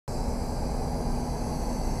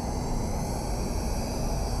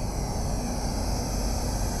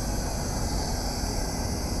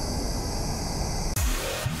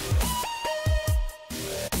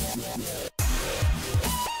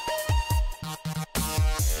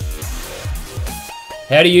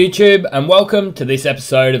Howdy YouTube, and welcome to this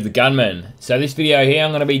episode of the Gunman. So this video here,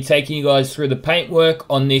 I'm going to be taking you guys through the paintwork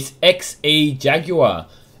on this XE Jaguar.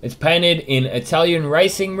 It's painted in Italian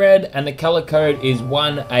racing red and the color code is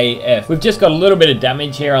 1AF. We've just got a little bit of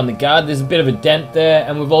damage here on the guard. There's a bit of a dent there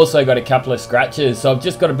and we've also got a couple of scratches. So I've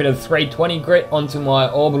just got a bit of 320 grit onto my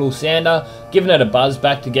orbital sander, giving it a buzz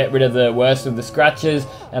back to get rid of the worst of the scratches,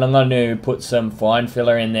 and I'm going to put some fine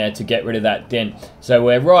filler in there to get rid of that dent. So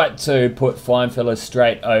we're right to put fine filler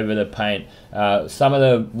straight over the paint. Some of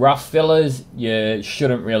the rough fillers, you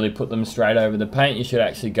shouldn't really put them straight over the paint. You should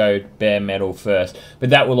actually go bare metal first. But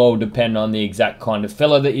that will all depend on the exact kind of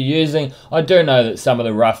filler that you're using. I do know that some of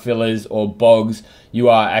the rough fillers or bogs, you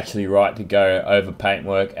are actually right to go over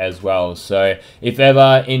paintwork as well. So if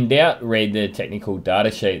ever in doubt, read the technical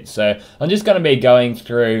data sheet. So I'm just going to be going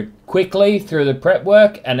through quickly through the prep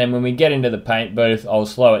work, and then when we get into the paint booth, I'll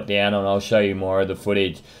slow it down and I'll show you more of the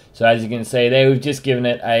footage. So as you can see there, we've just given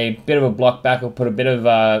it a bit of a block back. I'll put a bit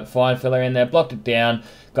of fine filler in there, blocked it down,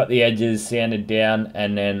 got the edges sanded down,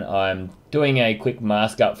 and then I'm doing a quick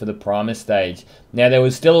mask up for the primer stage. Now there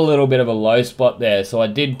was still a little bit of a low spot there, so I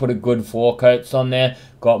did put a good 4 coats on there,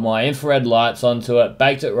 got my infrared lights onto it,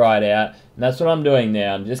 baked it right out, and that's what I'm doing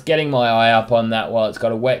now. I'm just getting my eye up on that while it's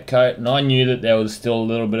got a wet coat, and I knew that there was still a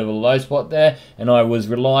little bit of a low spot there, and I was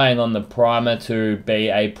relying on the primer to be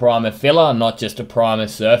a primer filler, not just a primer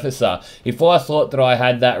surfacer. If I thought that I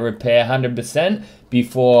had that repair 100%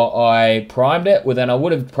 before I primed it, well then I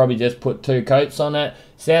would have probably just put 2 coats on it,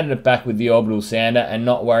 sanded it back with the orbital sander and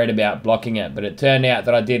not worried about blocking it. But it turned out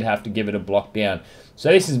that I did have to give it a block down. So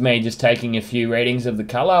this is me just taking a few readings of the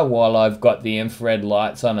color while I've got the infrared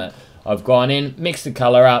lights on it. I've gone in, mixed the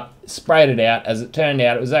color up, sprayed it out. As it turned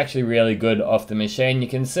out, it was actually really good off the machine. You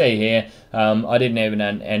can see here, I didn't even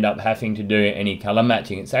end up having to do any color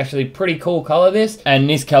matching. It's actually pretty cool color, this. And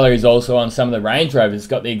this color is also on some of the Range Rovers. It's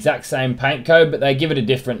got the exact same paint code, but they give it a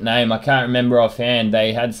different name. I can't remember offhand.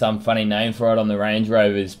 They had some funny name for it on the Range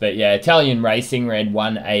Rovers. But yeah, Italian Racing Red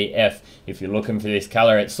 1AF. If you're looking for this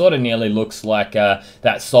color, it sort of nearly looks like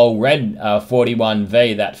that Sol Red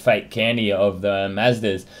 41V, that fake candy of the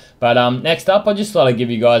Mazdas. But next up, I just thought I'd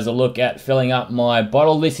give you guys a look at filling up my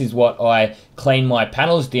bottle. This is what I clean my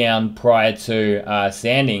panels down prior to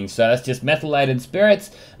sanding. So that's just methylated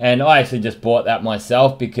spirits, and I actually just bought that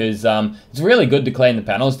myself because it's really good to clean the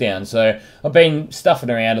panels down. So I've been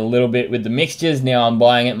stuffing around a little bit with the mixtures. Now I'm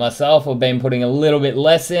buying it myself. I've been putting a little bit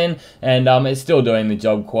less in, and it's still doing the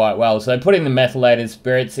job quite well. So putting the methylated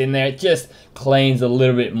spirits in there, it just cleans a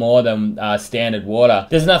little bit more than standard water.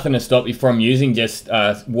 There's nothing to stop you from using just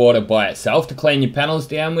water by itself to clean your panels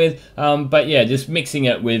down with, but yeah, just mixing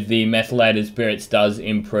it with the methylated spirits does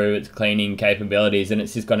improve its cleaning capabilities, and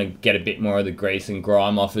it's just going to get a bit more of the grease and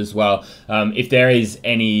grime off as well. If there is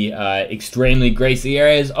any extremely greasy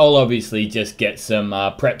areas, I'll obviously just get some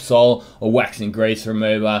Prep Sol or wax and grease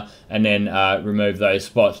remover and then remove those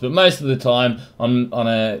spots. But most of the time on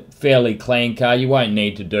a fairly clean car, you won't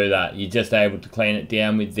need to do that. You're just able to clean it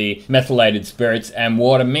down with the methylated spirits and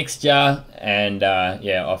water mixture, and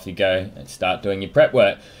yeah, off you go and start doing your prep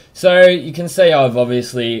work. So you can see I've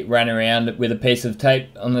obviously ran around with a piece of tape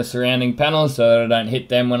on the surrounding panels so that I don't hit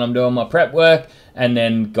them when I'm doing my prep work, and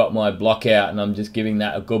then got my block out and I'm just giving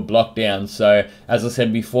that a good block down. So as I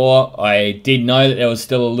said before, I did know that there was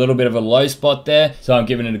still a little bit of a low spot there, so I'm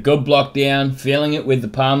giving it a good block down, feeling it with the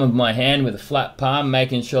palm of my hand with a flat palm,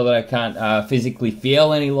 making sure that I can't physically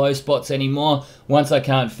feel any low spots anymore. Once I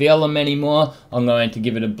can't feel them anymore, I'm going to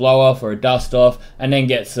give it a blow off or a dust off, and then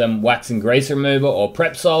get some wax and grease remover or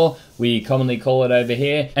Prep Sol, we commonly call it over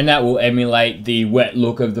here, and that will emulate the wet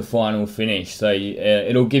look of the final finish. So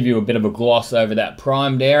it'll give you a bit of a gloss over that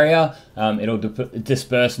primed area. It'll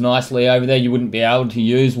disperse nicely over there. You wouldn't be able to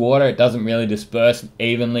use water. It doesn't really disperse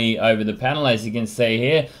evenly over the panel. As you can see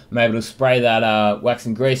here, I'm able to spray that wax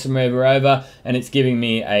and grease remover over, and it's giving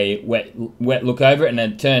me a wet look over it. And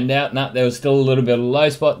it turned out, no, there was still a little bit of a low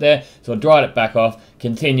spot there, so I dried it back off,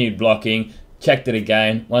 continued blocking, checked it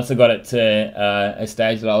again. Once I got it to a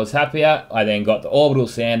stage that I was happy at, I then got the orbital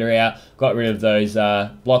sander out, got rid of those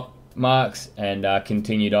block marks, and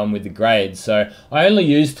continued on with the grades. So I only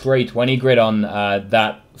used 320 grit on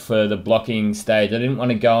that for the blocking stage. I didn't want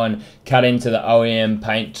to go and cut into the OEM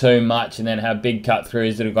paint too much and then have big cut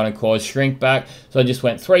throughs that are going to cause shrink back. So I just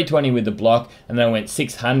went 320 with the block, and then I went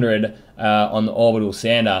 600 on the orbital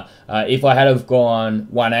sander. If I had have gone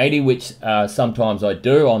 180, which sometimes I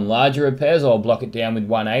do on larger repairs, I'll block it down with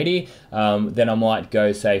 180, then I might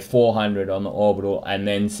go say 400 on the orbital and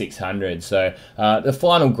then 600. So the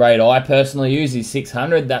final grade I personally use is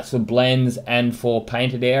 600. That's for blends and for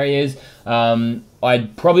painted areas. I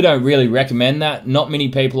probably don't really recommend that. Not many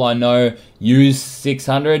people I know use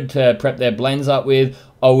 600 to prep their blends up with.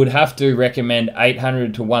 I would have to recommend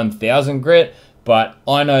 800 to 1000 grit, but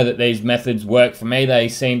I know that these methods work for me. They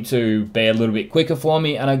seem to be a little bit quicker for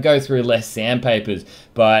me, and I go through less sandpapers.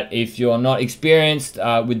 But if you're not experienced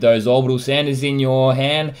with those orbital sanders in your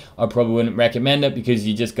hand, I probably wouldn't recommend it, because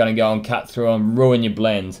you're just going to go and cut through and ruin your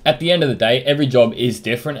blends. At the end of the day, every job is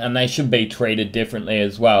different, and they should be treated differently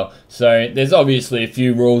as well. So there's obviously a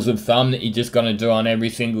few rules of thumb that you're just going to do on every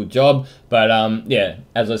single job. But yeah,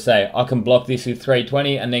 as I say, I can block this with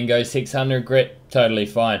 320 and then go 600 grit. Totally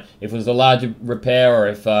fine. If it was a larger repair, or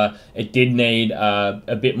if it did need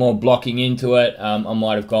a bit more blocking into it, I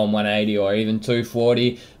might have gone 180 or even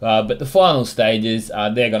 240. But the final stages,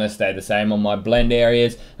 they're going to stay the same on my blend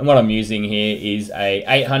areas. And what I'm using here is a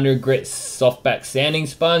 800 grit softback sanding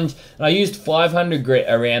sponge. And I used 500 grit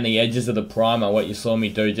around the edges of the primer, what you saw me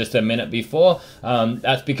do just a minute before.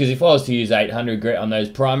 That's because if I was to use 800 grit on those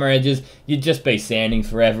primer edges, you'd just be sanding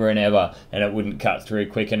forever and ever, and it wouldn't cut through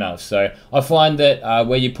quick enough. So I find that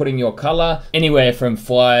where you're putting your color, anywhere from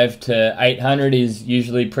 5 to 800 is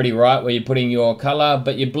usually pretty right where you're putting your color.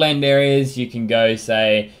 But your blend areas, you can go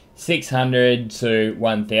say 600 to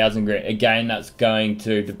 1000 grit. Again, that's going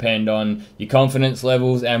to depend on your confidence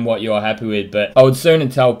levels and what you're happy with. But I would sooner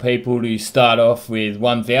tell people to start off with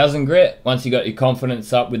 1000 grit. Once you got your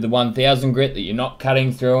confidence up with the 1000 grit, that you're not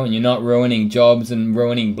cutting through and you're not ruining jobs and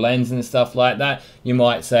ruining blends and stuff like that, you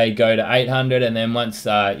might say go to 800, and then once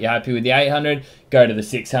you're happy with the 800, go to the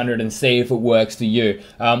 600 and see if it works for you.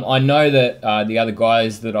 I know that the other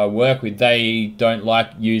guys that I work with, they don't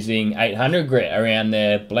like using 800 grit around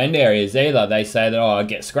their blend areas either. They say that, oh, I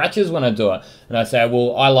get scratches when I do it. And I say,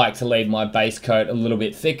 well, I like to leave my base coat a little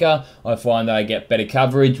bit thicker. I find that I get better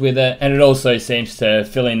coverage with it, and it also seems to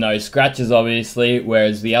fill in those scratches, obviously,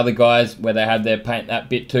 whereas the other guys, where they have their paint that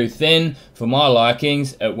bit too thin, for my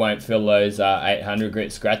likings, it won't fill those 800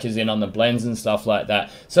 grit scratches in on the blends and stuff like that.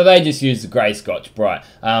 So they just use the grey Scotch Brite.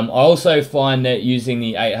 I also find that using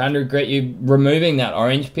the 800 grit, you're removing that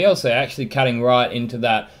orange peel, so you're actually cutting right into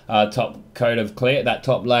that top coat of clear, that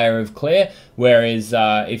top layer of clear. Whereas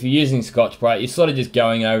if you're using Scotch Brite, you're sort of just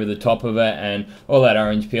going over the top of it, and all that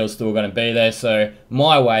orange peel is still going to be there. So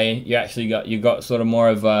my way, you got sort of more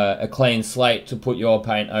of a clean slate to put your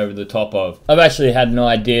paint over the top of. I've actually had an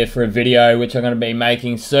idea for a video which I'm going to be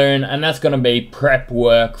making soon, and that's going to be prep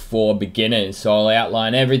work for beginners. So I'll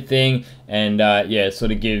outline everything and yeah,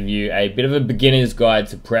 sort of give you a bit of a beginner's guide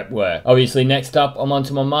to prep work. Obviously, next up, I'm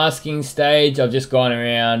onto my masking stage. I've just gone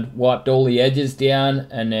around, wiped all the edges down,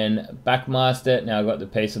 and then back masked it. Now I've got the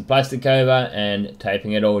piece of plastic over and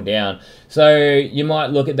taping it all down. So you might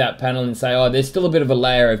look at that panel and say, oh, there's still a bit of a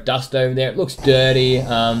layer of dust over there. It looks dirty.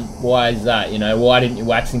 Why is that? You know, why didn't you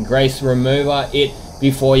wax and grease remover it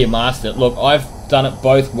before you masked it? Look, I've done it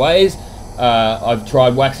both ways. I've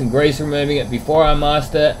tried wax and grease removing it before I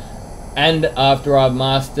masked it and after I've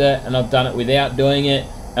masked it, and I've done it without doing it,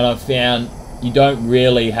 and I've found you don't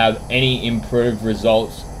really have any improved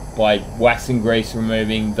results by wax and grease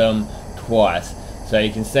removing them twice. So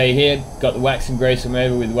you can see here, got the wax and grease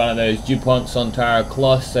remover with one of those DuPont Sontara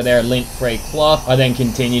cloths, so they're a lint-free cloth. I then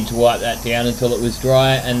continued to wipe that down until it was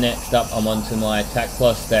dry, and next up I'm onto my tack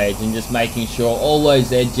cloth stage, and just making sure all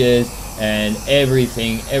those edges and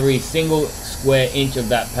everything, every single square inch of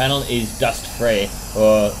that panel is dust-free,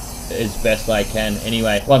 or as best I can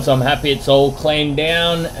anyway. Once I'm happy it's all cleaned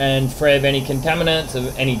down and free of any contaminants,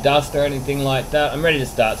 of any dust or anything like that, I'm ready to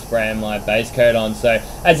start spraying my base coat on. So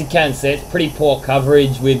as you can see, it's pretty poor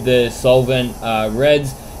coverage with the solvent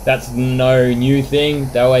reds. That's no new thing,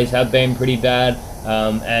 they always have been pretty bad,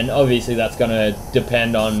 and obviously that's going to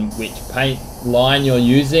depend on which paint line you're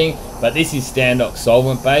using, but this is Standox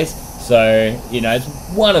Solvent base, so you know, it's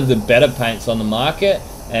one of the better paints on the market,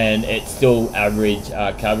 and it's still average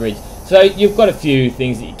coverage. So you've got a few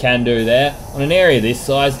things that you can do there. On an area this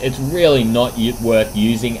size, it's really not worth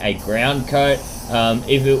using a ground coat.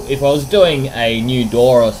 If I was doing a new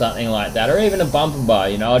door or something like that, or even a bumper bar,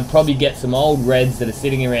 you know, I'd probably get some old reds that are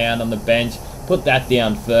sitting around on the bench, put that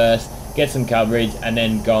down first, get some coverage, and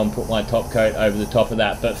then go and put my top coat over the top of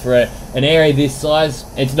that. But for an area this size,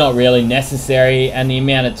 it's not really necessary, and the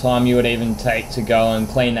amount of time you would even take to go and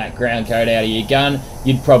clean that ground coat out of your gun,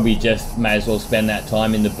 you'd probably just may as well spend that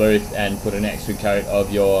time in the booth and put an extra coat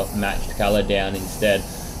of your matched color down instead.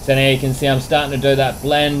 So now you can see I'm starting to do that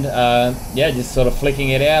blend, yeah, just sort of flicking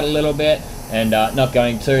it out a little bit and not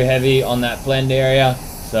going too heavy on that blend area.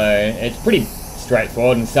 So it's pretty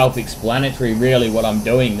straightforward and self-explanatory really what I'm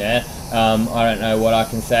doing there. I don't know what I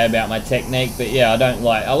can say about my technique, but yeah,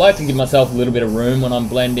 I like to give myself a little bit of room when I'm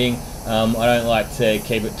blending. I don't like to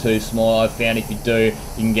keep it too small. I've found if you do, you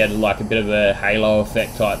can get like a bit of a halo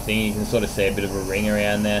effect type thing. You can sort of see a bit of a ring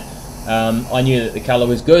around there. I knew that the colour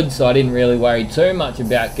was good, so I didn't really worry too much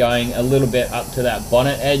about going a little bit up to that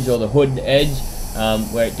bonnet edge or the hood edge,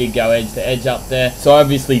 where it did go edge to edge up there. So I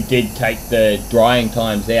obviously did take the drying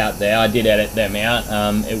times out there. I did edit them out.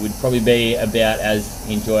 It would probably be about as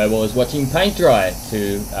enjoyable as watching paint dry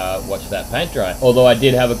to watch that paint dry. Although I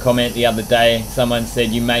did have a comment the other day, someone said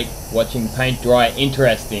you make watching paint dry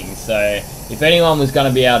interesting. So if anyone was going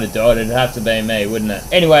to be able to do it, it'd have to be me, wouldn't it?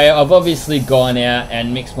 Anyway, I've obviously gone out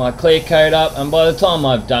and mixed my clear coat up, and by the time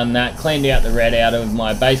I've done that, cleaned out the red out of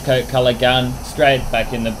my base coat colour gun, straight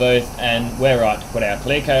back in the booth, and we're right to put our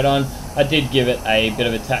clear coat on. I did give it a bit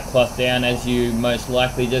of a tack cloth down, as you most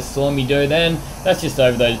likely just saw me do then. That's just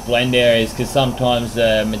over those blend areas, because sometimes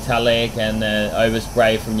the metallic and the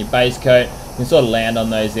overspray from your base coat can sort of land on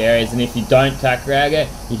those areas, and if you don't tack rag it,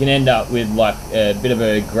 you can end up with like a bit of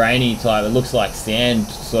a grainy type. It looks like sand,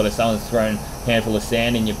 sort of someone's thrown a handful of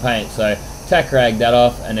sand in your paint. So tack rag that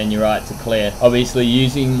off, and then you're right to clear. Obviously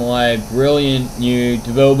using my brilliant new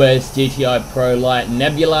DeVilbiss GTI Pro Light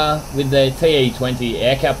Nebula with the TE20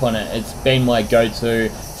 air cap on it. It's been my go-to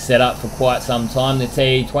setup for quite some time, the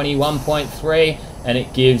TE20 1.3, and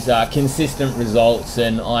it gives consistent results,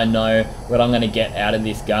 and I know what I'm going to get out of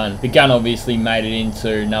this gun. The gun obviously made it into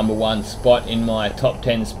 #1 spot in my top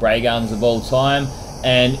 10 spray guns of all time,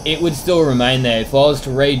 and it would still remain there. If I was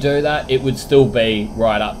to redo that, it would still be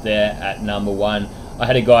right up there at #1. I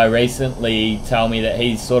had a guy recently tell me that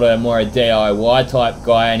he's sort of more a DIY type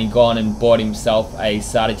guy, and he gone and bought himself a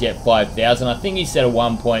Satajet 5000. I think he said a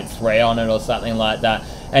 1.3 on it or something like that.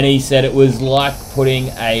 And he said it was like putting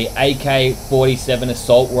a AK-47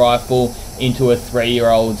 assault rifle into a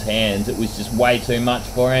 3-year-old's hands. It was just way too much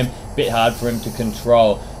for him, a bit hard for him to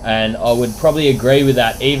control. And I would probably agree with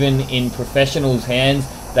that. Even in professionals' hands,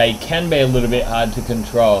 they can be a little bit hard to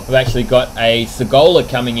control. I've actually got a Segola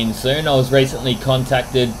coming in soon. I was recently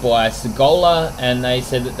contacted by Segola, and they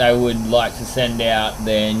said that they would like to send out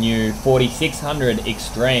their new 4600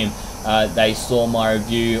 Extreme. They saw my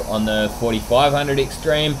review on the 4500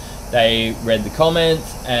 Extreme, they read the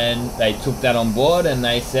comments, and they took that on board, and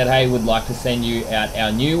they said, hey, we'd like to send you out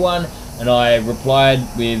our new one. And I replied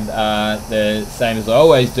with the same as I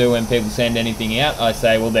always do when people send anything out. I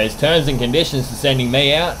say, well, there's terms and conditions to sending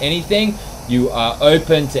me out anything. You are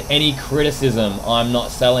open to any criticism. I'm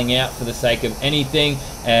not selling out for the sake of anything.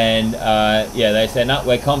 And yeah, they said, no,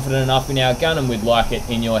 we're confident enough in our gun, and we'd like it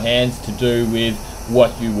in your hands to do with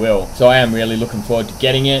what you will. So I am really looking forward to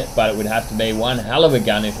getting it, but it would have to be one hell of a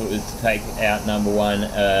gun if it was to take out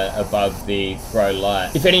 #1 above the Pro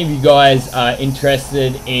Light. If any of you guys are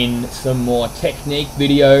interested in some more technique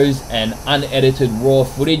videos and unedited raw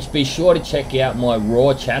footage, be sure to check out my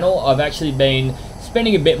raw channel. I've actually been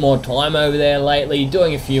spending a bit more time over there lately,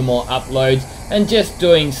 doing a few more uploads and just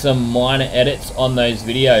doing some minor edits on those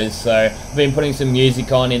videos. So I've been putting some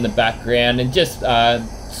music on in the background and just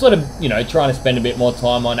sort of, you know, trying to spend a bit more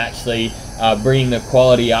time on actually bringing the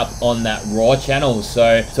quality up on that raw channel.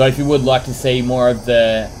 So if you would like to see more of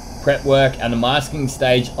the prep work and the masking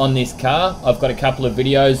stage on this car, I've got a couple of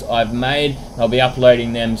videos I've made. I'll be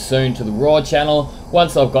uploading them soon to the raw channel.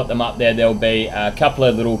 Once I've got them up there, there'll be a couple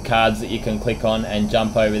of little cards that you can click on and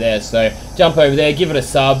jump over there. So jump over there, give it a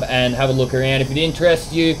sub and have a look around. If it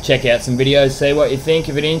interests you, check out some videos, see what you think.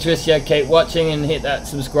 If it interests you, keep watching and hit that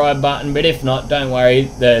subscribe button. But if not, don't worry,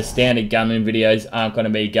 the standard Gunman videos aren't going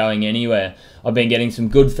to be going anywhere. I've been getting some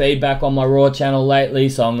good feedback on my raw channel lately,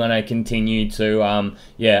 so I'm going to continue to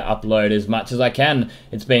yeah, upload as much as I can.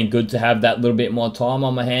 It's been good to have that little bit more time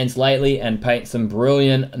on my hands lately and paint some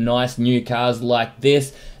brilliant, nice new cars like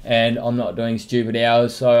this. And I'm not doing stupid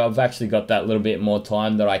hours, so I've actually got that little bit more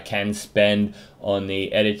time that I can spend on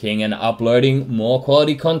the editing and uploading more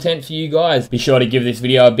quality content for you guys. Be sure to give this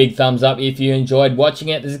video a big thumbs up if you enjoyed watching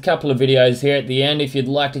it. There's a couple of videos here at the end if you'd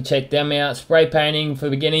like to check them out. Spray painting for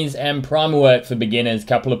beginners and primer work for beginners.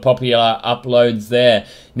 Couple of popular uploads there.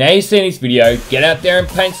 Now you've seen this video, get out there and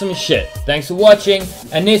paint some shit. Thanks for watching,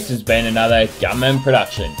 and this has been another Gunman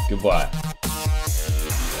production. Goodbye.